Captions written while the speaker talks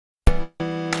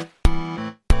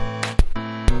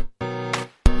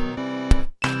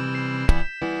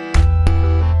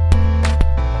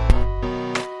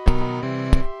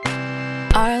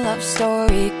love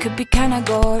story could be kinda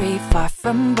gory, far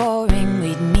from boring.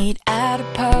 We'd meet at a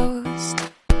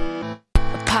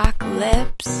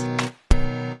post-apocalypse.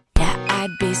 Yeah,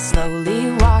 I'd be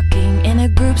slowly walking in a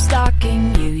group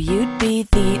stalking you. You'd be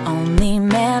the only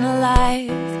man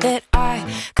alive that I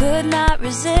could not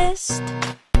resist.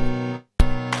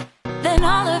 Then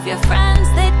all of your friends,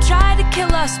 they'd try to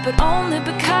kill us, but only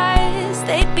because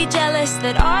they'd be jealous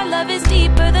that our love is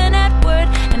deeper than Edward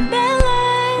and Bella's.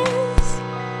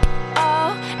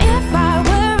 Oh, if I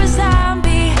were a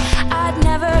zombie, I'd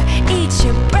never eat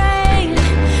your brain.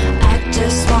 I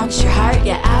just want your heart,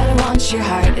 yeah, I don't want your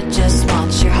heart, I just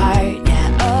want your heart, yeah.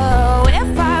 Oh,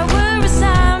 if I were a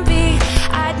zombie,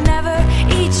 I'd never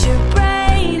eat your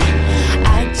brain.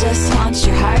 I just want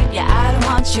your heart, yeah, I don't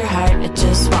want your heart, I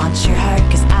just want your heart,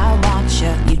 cause I want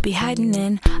you. You'd be hiding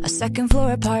in a second floor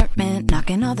apartment,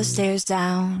 knocking all the stairs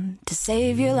down to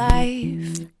save your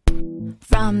life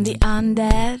from the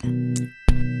undead.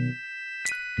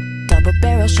 Double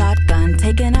barrel shotgun,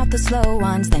 taking out the slow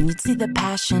ones. Then you'd see the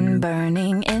passion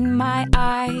burning in my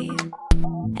eye,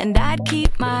 and I'd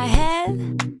keep my head.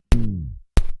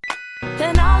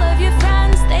 Then all of your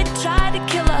friends, they'd try to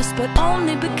kill us, but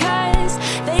only because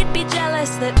they'd be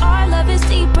jealous that our love is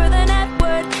deeper than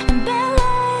Edward and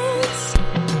Bella's.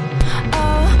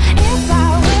 Oh, if I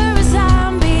were a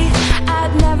zombie,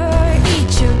 I'd never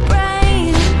eat your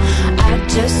brain. I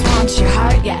just want your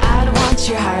heart, yeah, I don't want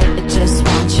your heart, I just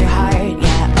want your heart,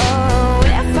 yeah. Oh,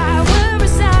 if I were a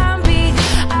zombie,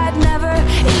 I'd never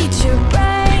eat your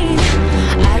brain.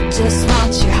 I just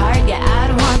want your heart, yeah, I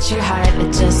don't want your heart, I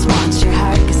just want your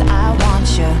heart, cause I want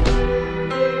you.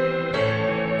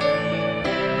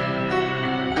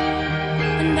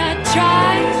 And I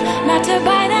tried not to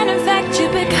bite and infect you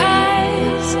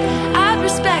because I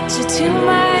respect you too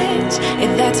much.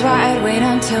 If that's why I'd wait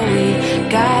until we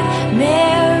got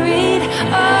married.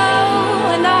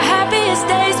 Oh, and our happiest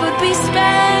days would be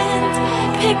spent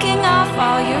picking off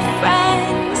all your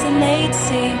friends, and they'd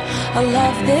see a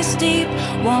love this deep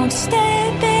won't stay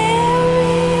there